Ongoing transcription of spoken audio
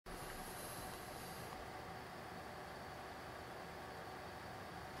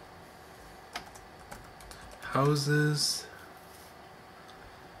houses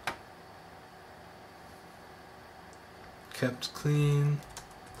kept clean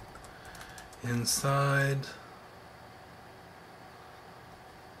inside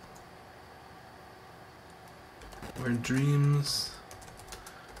where dreams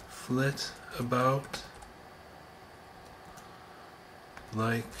flit about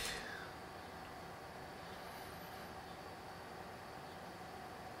like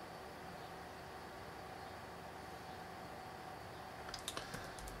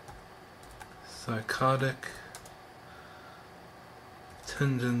psychotic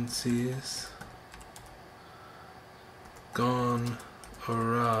tendencies gone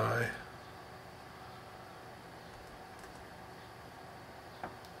awry.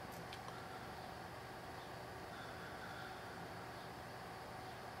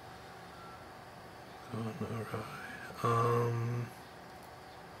 Gone awry.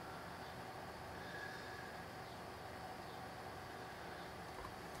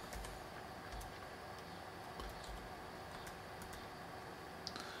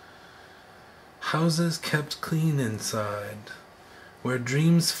 Houses kept clean inside, where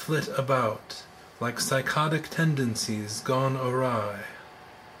dreams flit about, like psychotic tendencies gone awry.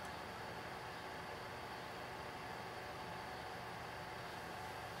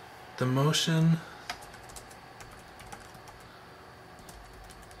 The motion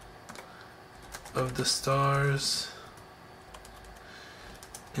of the stars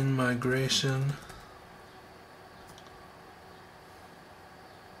in migration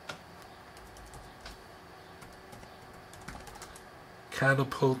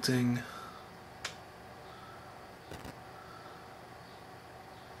catapulting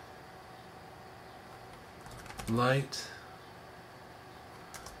light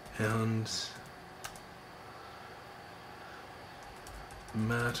and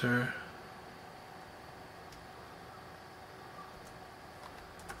matter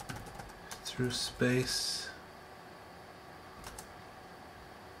through space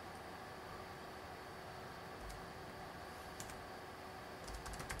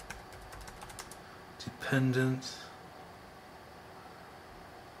dependent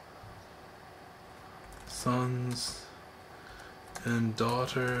sons and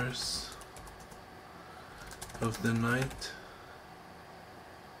daughters of the night.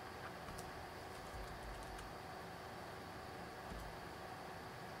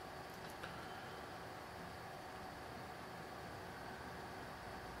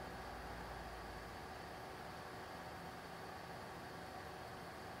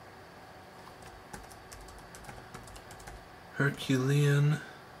 Herculean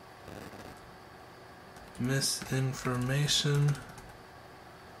misinformation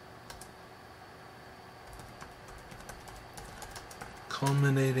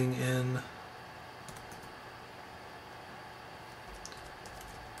culminating in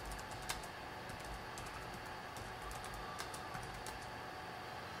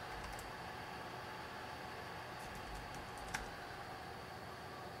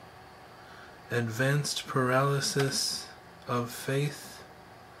advanced paralysis of faith,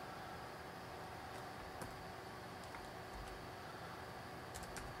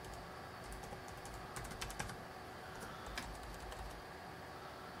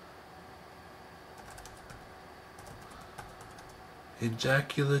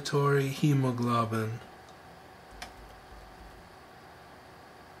 ejaculatory hemoglobin,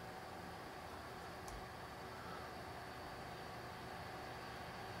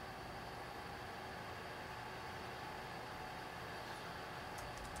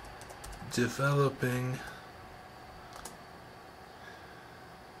 developing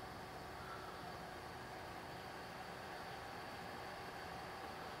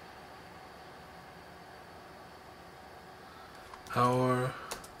our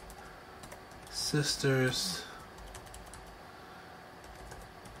sister's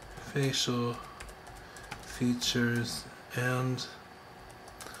facial features and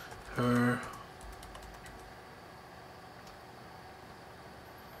her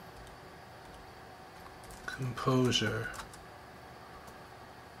composure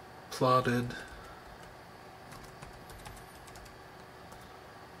plotted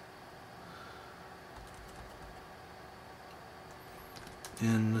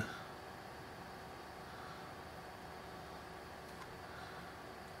in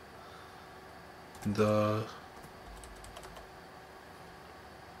the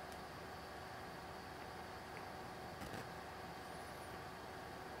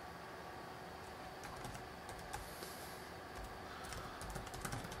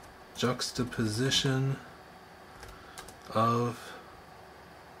juxtaposition of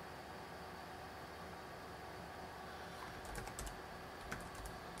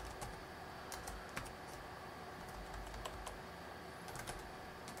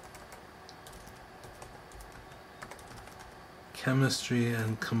chemistry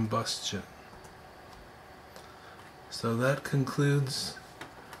and combustion. So that concludes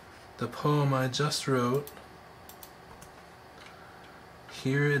the poem I just wrote.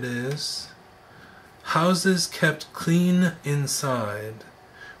 Here it is. Houses kept clean inside,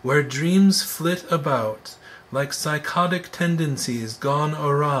 where dreams flit about like psychotic tendencies gone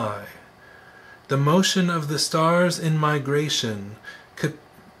awry. The motion of the stars in migration,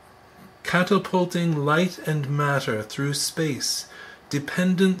 catapulting light and matter through space,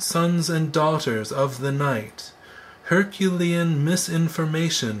 dependent sons and daughters of the night. Herculean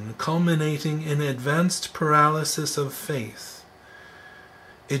misinformation culminating in advanced paralysis of faith.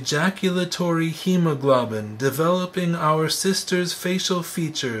 Ejaculatory hemoglobin developing our sister's facial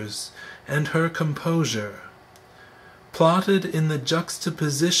features and her composure. Plotted in the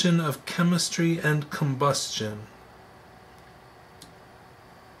juxtaposition of chemistry and combustion.